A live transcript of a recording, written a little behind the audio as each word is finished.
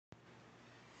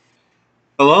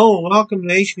Hello and welcome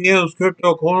to HBM's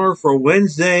Crypto-Corner for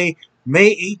Wednesday,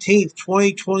 May 18th,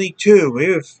 2022.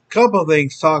 We have a couple of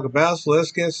things to talk about, so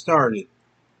let's get started.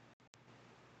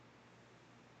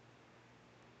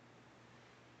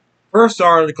 First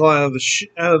article out of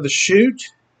the chute.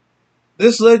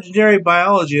 This legendary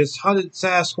biologist hunted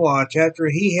Sasquatch after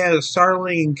he had a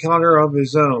startling encounter of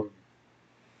his own.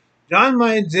 John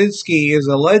Mydzinski is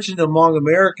a legend among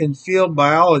American field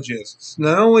biologists,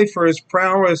 not only for his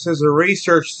prowess as a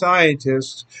research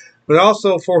scientist, but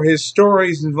also for his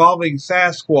stories involving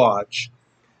Sasquatch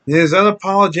and his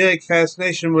unapologetic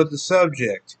fascination with the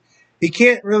subject. He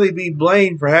can't really be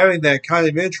blamed for having that kind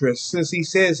of interest, since he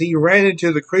says he ran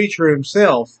into the creature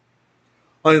himself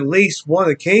on at least one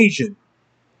occasion.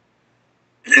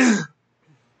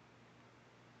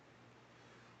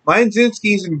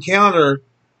 Mydzinski's encounter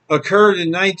occurred in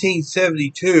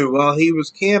 1972 while he was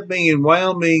camping in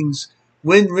Wyoming's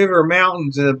Wind River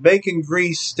Mountains in a bacon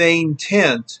grease-stained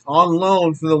tent on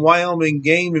loan from the Wyoming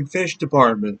Game and Fish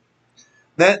Department.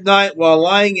 That night, while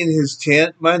lying in his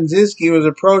tent, Mydzinski was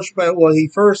approached by what he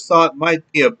first thought might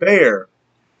be a bear,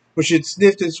 which had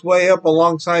sniffed its way up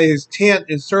alongside his tent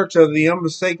in search of the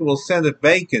unmistakable scent of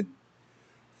bacon.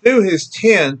 Through his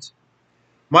tent,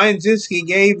 Mydzinski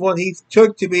gave what he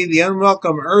took to be the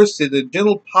unwelcome Ursid a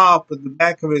gentle pop with the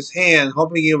back of his hand,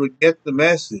 hoping it would get the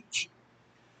message.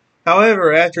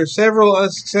 However, after several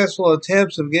unsuccessful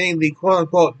attempts of getting the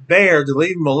quote-unquote bear to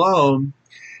leave him alone,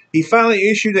 he finally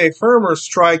issued a firmer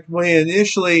strike when he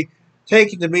initially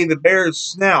taken to be the bear's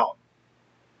snout,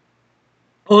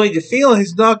 only to feel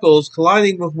his knuckles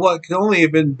colliding with what could only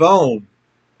have been bone,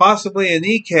 possibly a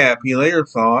kneecap, he later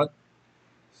thought.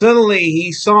 Suddenly,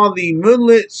 he saw the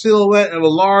moonlit silhouette of a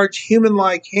large,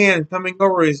 human-like hand coming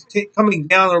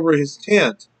down over his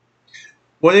tent.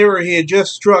 Whatever he had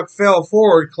just struck fell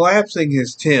forward, collapsing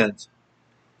his tent.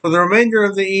 For the remainder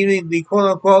of the evening, the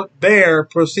quote-unquote bear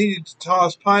proceeded to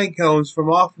toss pine cones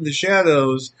from off in the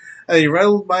shadows at a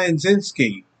rattled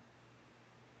Mydzinski,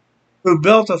 who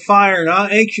built a fire and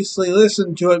anxiously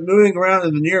listened to it moving around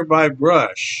in the nearby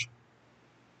brush.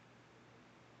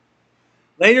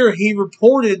 Later, he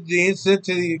reported the incident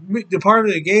to the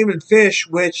Department of Game and Fish,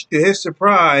 which, to his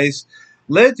surprise,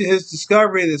 led to his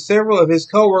discovery that several of his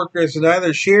co-workers had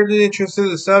either shared an interest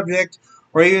in the subject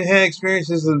or even had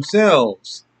experiences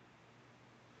themselves.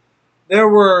 There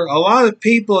were a lot of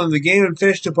people in the Game and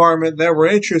Fish Department that were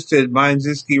interested,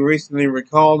 Mydzinski recently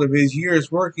recalled of his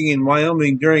years working in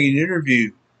Wyoming during an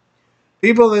interview.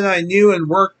 People that I knew and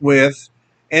worked with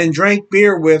and drank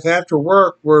beer with after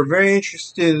work were very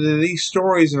interested in these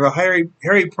stories of a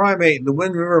hairy primate in the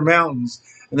Wind River Mountains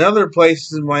and other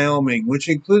places in Wyoming, which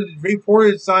included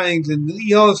reported sightings in the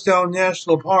Yellowstone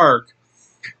National Park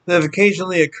that have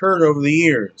occasionally occurred over the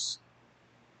years.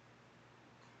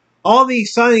 All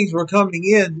these sightings were coming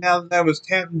in now that I was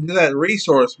tapped into that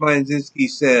resource, Mydzinski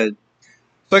said,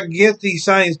 so I could get these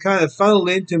sightings kind of funneled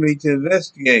into me to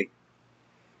investigate.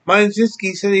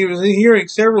 Mydzinski said he was hearing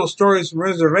several stories from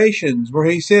reservations where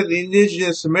he said the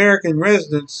indigenous American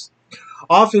residents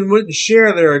often wouldn't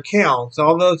share their accounts,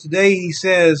 although today he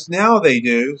says now they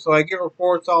do, so I get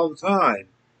reports all the time.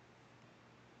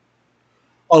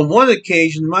 On one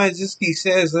occasion, Mydzinski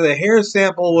says that a hair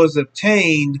sample was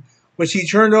obtained, which he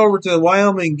turned over to the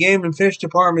Wyoming Game and Fish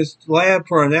Department's lab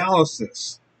for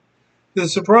analysis. To the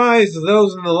surprise of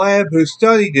those in the lab who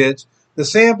studied it, the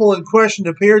sample in question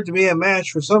appeared to be a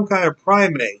match for some kind of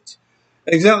primate.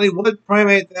 Exactly what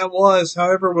primate that was,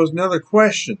 however, was another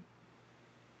question.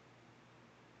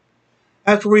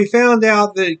 After we found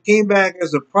out that it came back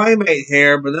as a primate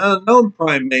hair, but an unknown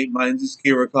primate,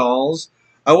 Mydzinski recalls,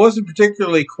 I wasn't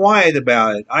particularly quiet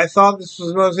about it. I thought this was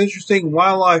the most interesting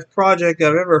wildlife project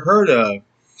I've ever heard of,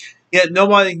 yet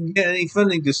nobody can get any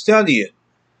funding to study it.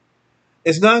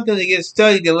 It's not going to get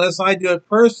studied unless I do it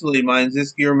personally,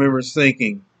 Mydzinski remembers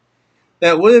thinking.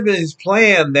 That would have been his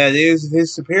plan, that is, if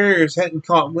his superiors hadn't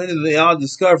caught wind of the odd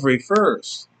discovery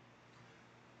first.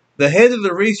 The head of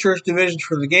the research division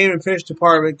for the Game and Fish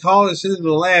Department called us into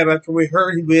the lab after he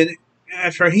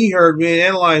heard we had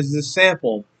analyzed this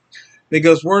sample,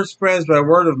 because word spreads by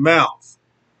word of mouth.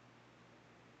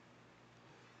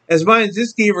 As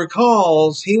Mydzinski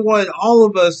recalls, he wanted all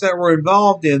of us that were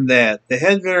involved in that, the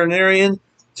head veterinarian,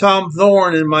 Tom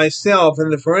Thorne, and myself,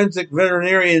 and the forensic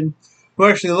veterinarian who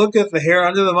actually looked at the hair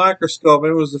under the microscope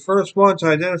and was the first one to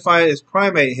identify it as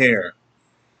primate hair.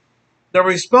 The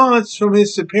response from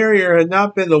his superior had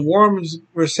not been the warm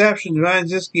reception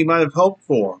Mydzinski might have hoped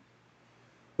for.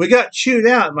 We got chewed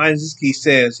out, Mydzinski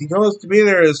says. He told us to be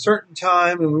there at a certain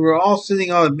time, and we were all sitting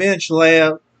on a bench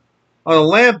on a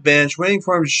lab bench waiting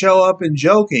for him to show up and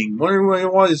joking, wondering what he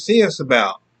wanted to see us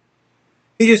about.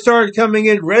 He just started coming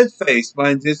in red-faced,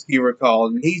 Mindzinski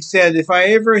recalled, and he said, if I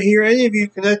ever hear any of you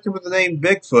connected with the name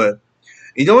Bigfoot,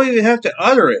 you don't even have to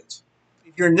utter it.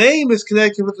 If your name is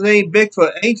connected with the name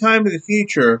Bigfoot any time in the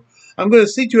future, I'm going to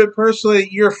see to it personally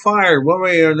that you're fired one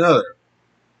way or another.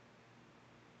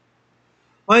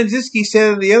 Mindzinski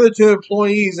said that the other two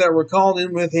employees that were called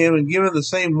in with him and given the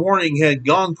same warning had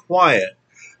gone quiet,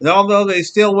 and although they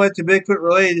still went to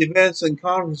Bigfoot-related events and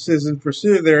conferences in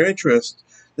pursuit of their interest,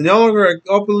 they no longer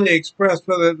openly expressed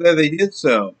whether that they did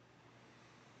so.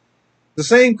 The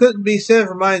same couldn't be said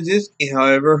for Mindzinski,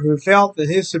 however, who felt that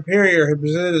his superior had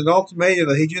presented an ultimatum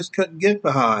that he just couldn't get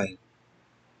behind.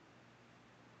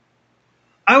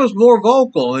 I was more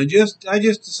vocal, and I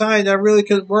just decided I really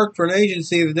couldn't work for an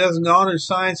agency that doesn't honor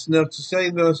science enough to study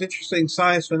the most interesting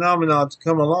science phenomena to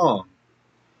come along.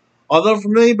 Although for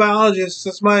many biologists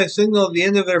this might have signaled the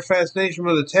end of their fascination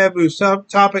with a taboo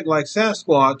topic like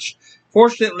Sasquatch,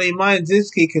 fortunately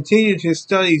Mindzinski continued his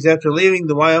studies after leaving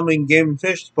the Wyoming Game and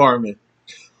Fish Department,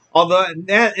 although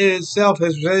that in itself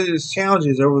has presented its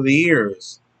challenges over the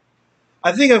years.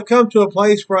 I think I've come to a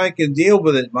place where I can deal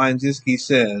with it, Mindzinski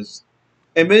says,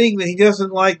 admitting that he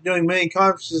doesn't like doing many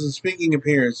conferences and speaking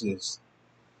appearances.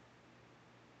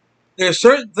 There are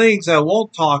certain things I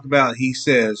won't talk about, he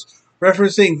says,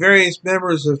 referencing various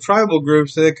members of tribal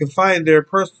groups that have confided their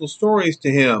personal stories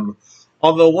to him,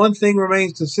 although one thing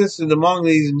remains consistent among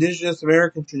these indigenous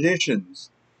American traditions.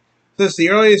 Since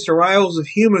the earliest arrivals of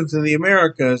humans in the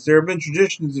Americas, there have been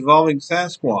traditions involving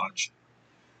Sasquatch.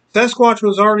 Sasquatch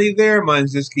was already there,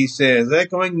 Mindzinski says,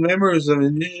 echoing members of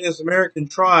indigenous American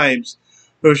tribes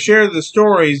who have shared the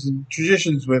stories and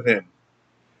traditions with him.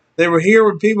 They were here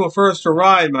when people first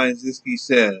arrived, Mindzinski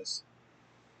says.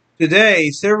 Today,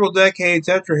 several decades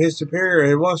after his superior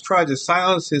had once tried to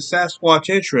silence his Sasquatch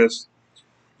interest,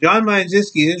 John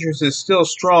Mindzinski's interest is still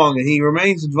strong, and he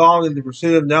remains involved in the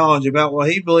pursuit of knowledge about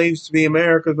what he believes to be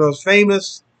America's most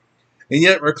famous and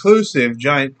yet reclusive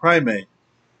giant primate.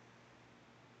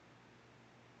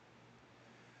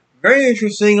 Very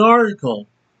interesting article.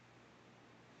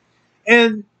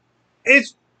 And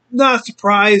it's not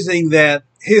surprising that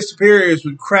his superiors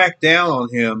would crack down on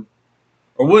him,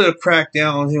 or would have cracked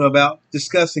down on him about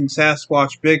discussing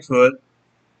Sasquatch Bigfoot.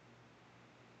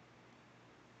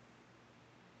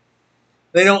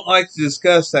 They don't like to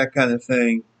discuss that kind of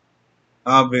thing,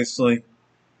 obviously.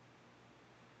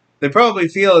 They probably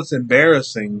feel it's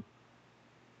embarrassing.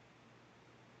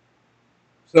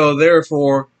 So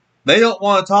therefore, they don't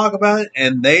want to talk about it,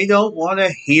 and they don't want to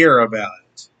hear about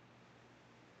it.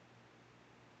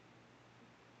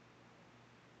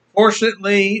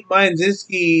 Fortunately,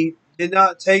 Mindzinski did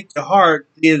not take to heart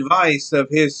the advice of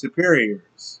his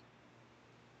superiors.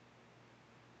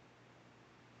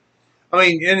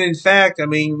 And in fact,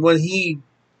 when he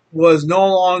was no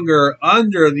longer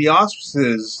under the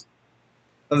auspices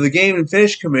of the Game and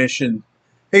Fish Commission,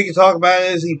 he could talk about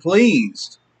it as he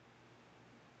pleased.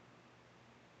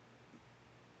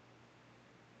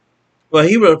 Well,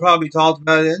 he would have probably talked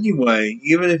about it anyway,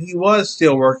 even if he was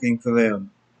still working for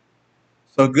them.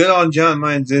 So good on John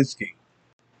Mindzinski.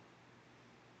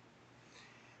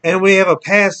 And we have a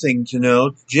passing to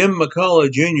note. Jim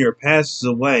McCullough Jr. passes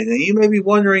away. Now, you may be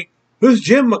wondering, who's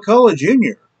Jim McCullough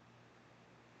Jr.?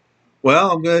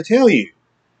 Well, I'm going to tell you.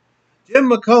 Jim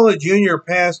McCullough Jr.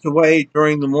 passed away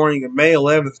during the morning of May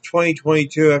 11th,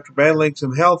 2022 after battling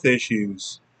some health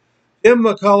issues. Jim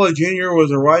McCullough Jr.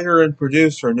 was a writer and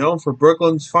producer known for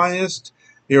Brooklyn's Finest,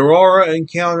 The Aurora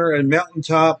Encounter, and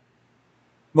Mountaintop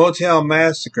Motel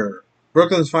Massacre.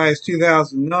 Brooklyn's Finest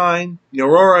 2009, The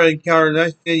Aurora Encounter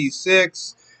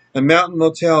 1986, and Mountain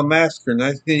Motel Massacre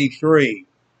 1983.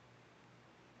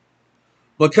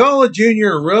 McCullough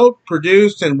Jr. wrote,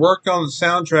 produced, and worked on the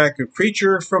soundtrack of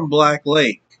Creature from Black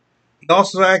Lake. He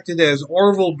also acted as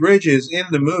Orville Bridges in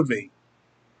the movie.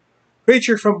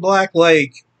 Creature from Black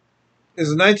Lake is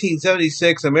a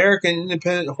 1976 American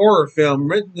independent horror film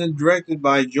written and directed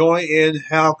by Joy N.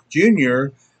 Houck Jr.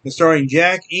 and starring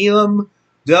Jack Elam,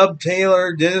 Dub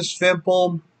Taylor, Dennis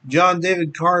Fimple, John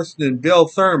David Carson, and Bill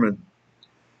Thurman.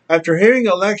 After hearing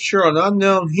a lecture on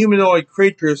unknown humanoid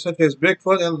creatures such as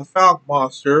Bigfoot and the Fouke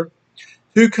Monster,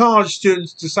 two college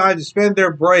students decide to spend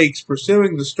their breaks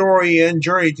pursuing the story and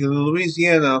journey to the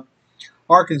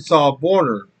Louisiana-Arkansas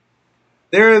border.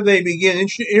 There they begin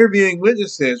interviewing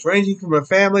witnesses, ranging from a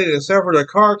family that suffered a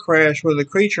car crash when the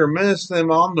creature menaced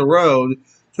them on the road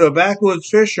to a backwoods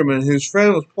fisherman whose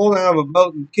friend was pulled out of a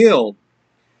boat and killed.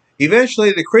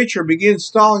 Eventually, the creature begins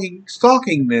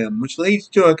stalking them, which leads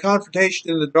to a confrontation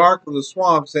in the dark of the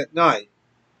swamps at night.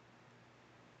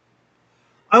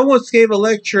 I once gave a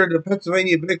lecture at the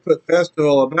Pennsylvania Bigfoot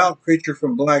Festival about Creature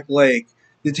from Black Lake,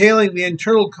 detailing the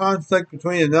internal conflict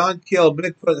between a non-kill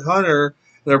Bigfoot hunter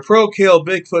and a pro-kill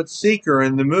Bigfoot seeker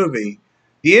in the movie.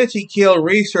 The anti-kill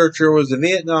researcher was a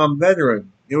Vietnam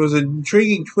veteran. It was an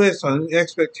intriguing twist on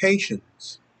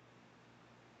expectations.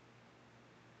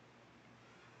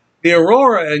 The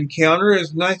Aurora Encounter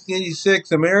is a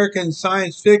 1986 American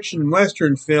science fiction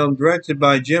western film directed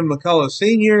by Jim McCullough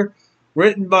Sr.,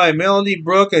 written by Melody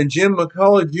Brooke and Jim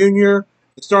McCullough Jr.,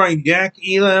 starring Jack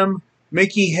Elam,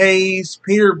 Mickey Hayes,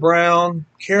 Peter Brown,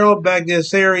 Carol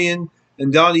Bagdasarian,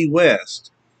 and Dottie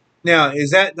West. Now, is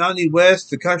that Dottie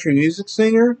West, the country music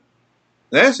singer?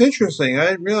 That's interesting. I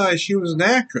didn't realize she was an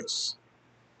actress.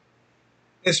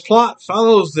 Its plot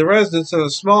follows the residents of a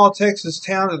small Texas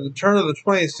town at the turn of the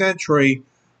 20th century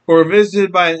who are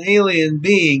visited by an alien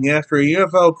being after a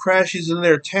UFO crashes in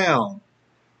their town.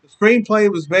 The screenplay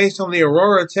was based on the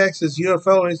Aurora, Texas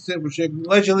UFO incident which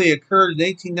allegedly occurred in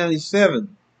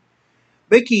 1897.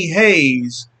 Mickey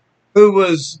Hayes, who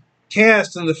was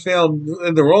cast in the film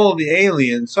in the role of the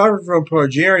alien, suffered from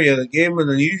progeria that gave him an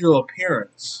unusual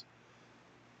appearance.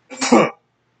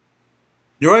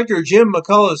 Director Jim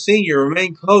McCullough Sr.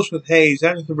 remained close with Hayes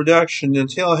after the production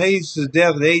until Hayes'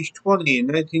 death at age 20 in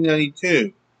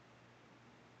 1992.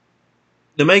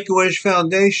 The Make-A-Wish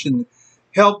Foundation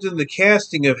helped in the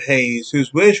casting of Hayes,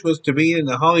 whose wish was to be in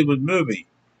the Hollywood movie.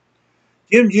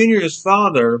 Jim Jr.'s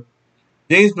father,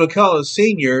 James McCullough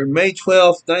Sr., May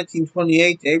 12,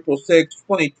 1928 to April 6,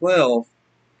 2012,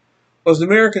 was an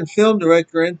American film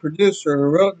director and producer who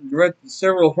wrote and directed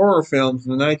several horror films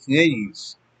in the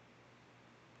 1980s.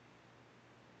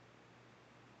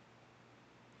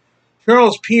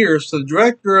 Charles Pierce, the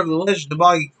director of The Legend of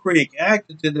Boggy Creek,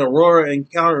 acted in Aurora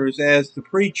Encounters as the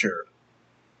preacher.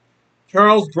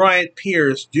 Charles Bryant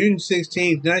Pierce, June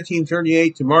 16,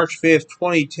 1938 to March 5,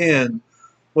 2010,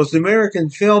 was an American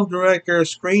film director,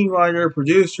 screenwriter,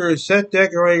 producer, set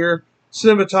decorator,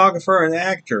 cinematographer, and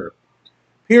actor.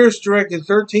 Pierce directed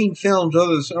 13 films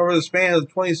over the span of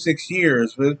 26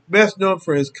 years, but best known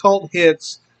for his cult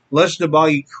hits Legend of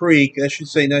Boggy Creek, I should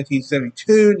say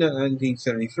 1972, not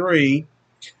 1973,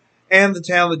 and The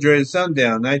Town That Dreaded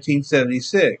Sundown,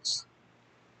 1976.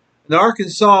 An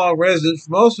Arkansas resident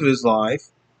for most of his life,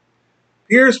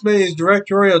 Pierce made his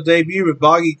directorial debut with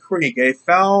Boggy Creek, a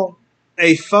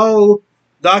faux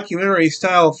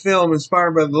documentary-style film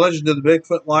inspired by the legend of the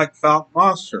Bigfoot-like Fouke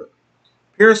monster.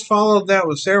 Pierce followed that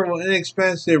with several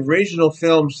inexpensive regional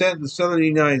films set in the southern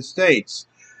United States,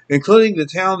 including The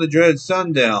Town That Dreaded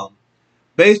Sundown,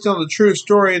 based on the true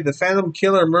story of the Phantom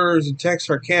Killer murders in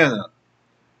Texarkana.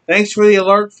 Thanks for the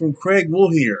alert from Craig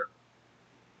Woolhier.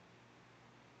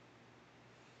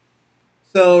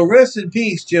 So, rest in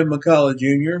peace, Jim McCullough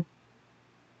Jr.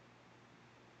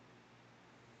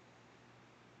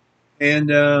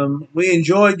 And we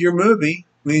enjoyed your movie.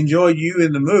 We enjoyed you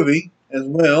in the movie as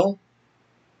well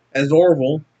as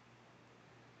Orville.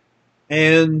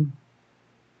 And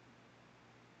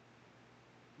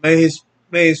may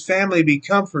his family be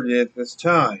comforted at this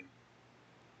time.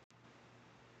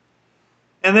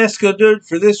 And that's going to do it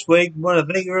for this week. I want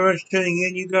to thank you very much for tuning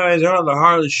in. You guys are the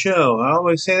heart of the show. I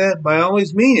always say that, but I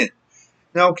always mean it.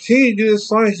 And I'll continue to do this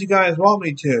as long as you guys want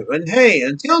me to. And hey,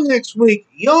 until next week,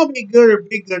 y'all be good or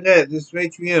be good at this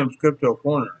HBM's Crypto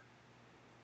Corner.